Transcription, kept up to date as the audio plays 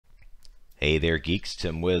Hey there, geeks.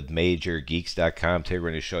 Tim with MajorGeeks.com. Today we're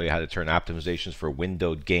going to show you how to turn optimizations for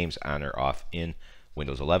windowed games on or off in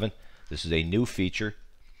Windows 11. This is a new feature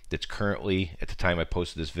that's currently, at the time I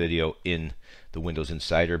posted this video, in the Windows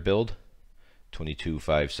Insider build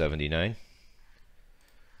 22.579.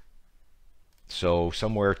 So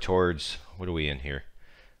somewhere towards, what are we in here?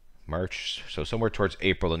 March. So somewhere towards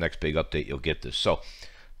April, the next big update, you'll get this. So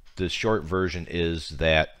the short version is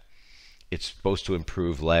that it's supposed to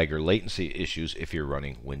improve lag or latency issues if you're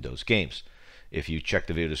running Windows games. If you check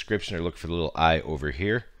the video description or look for the little I over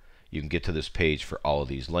here, you can get to this page for all of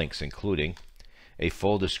these links, including a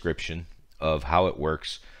full description of how it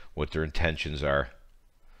works, what their intentions are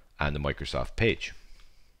on the Microsoft page.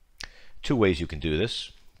 Two ways you can do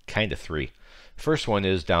this, kind of three. First one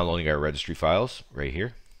is downloading our registry files right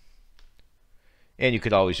here. And you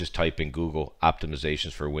could always just type in Google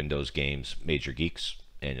optimizations for Windows games, Major Geeks,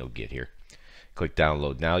 and you'll get here. Click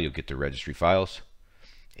download now, you'll get the registry files,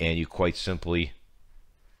 and you quite simply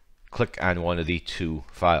click on one of the two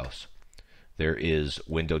files. There is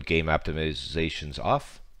windowed game optimizations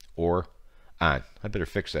off or on. I better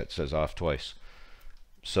fix that, it says off twice.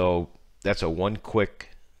 So that's a one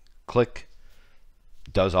quick click,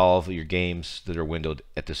 does all of your games that are windowed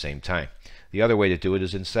at the same time. The other way to do it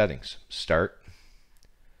is in settings. Start,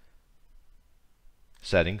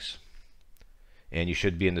 settings, and you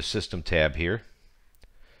should be in the System tab here.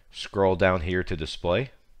 Scroll down here to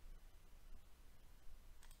Display.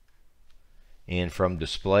 And from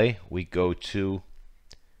Display, we go to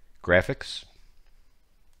Graphics.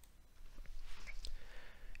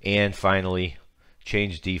 And finally,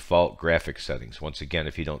 change default graphics settings. Once again,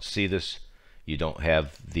 if you don't see this, you don't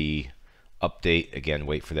have the update. Again,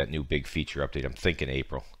 wait for that new big feature update. I'm thinking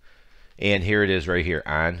April. And here it is right here,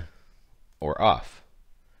 on or off.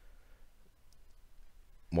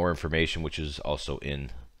 More information, which is also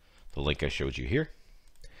in the link I showed you here.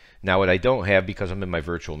 Now what I don't have, because I'm in my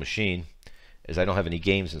virtual machine, is I don't have any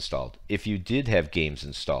games installed. If you did have games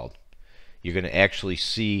installed, you're going to actually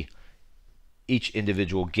see each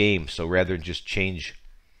individual game. So rather than just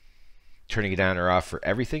turning it on or off for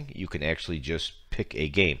everything, you can actually just pick a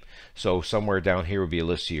game. So somewhere down here would be a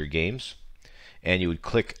list of your games, and you would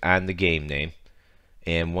click on the game name,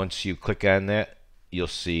 and once you click on that, you'll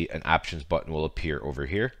see an options button will appear over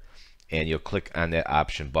here, and you'll click on that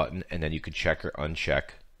option button, and then you can check or uncheck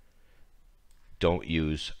don't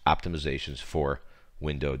use optimizations for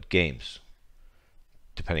windowed games,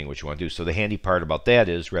 depending on what you want to do. So the handy part about that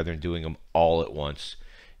is, rather than doing them all at once,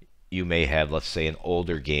 you may have, let's say, an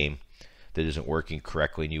older game that isn't working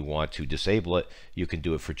correctly and you want to disable it. You can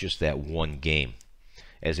do it for just that one game.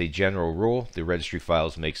 As a general rule, the registry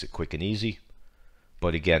files makes it quick and easy.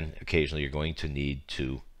 But again, occasionally you're going to need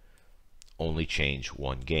to only change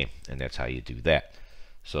one game, and that's how you do that.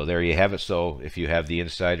 So there you have it. So if you have the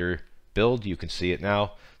Insider build, you can see it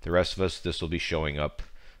now. The rest of us, this will be showing up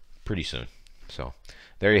pretty soon. So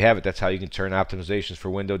there you have it. That's how you can turn optimizations for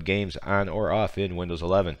windowed games on or off in Windows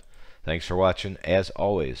 11. Thanks for watching. As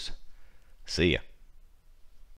always, see ya.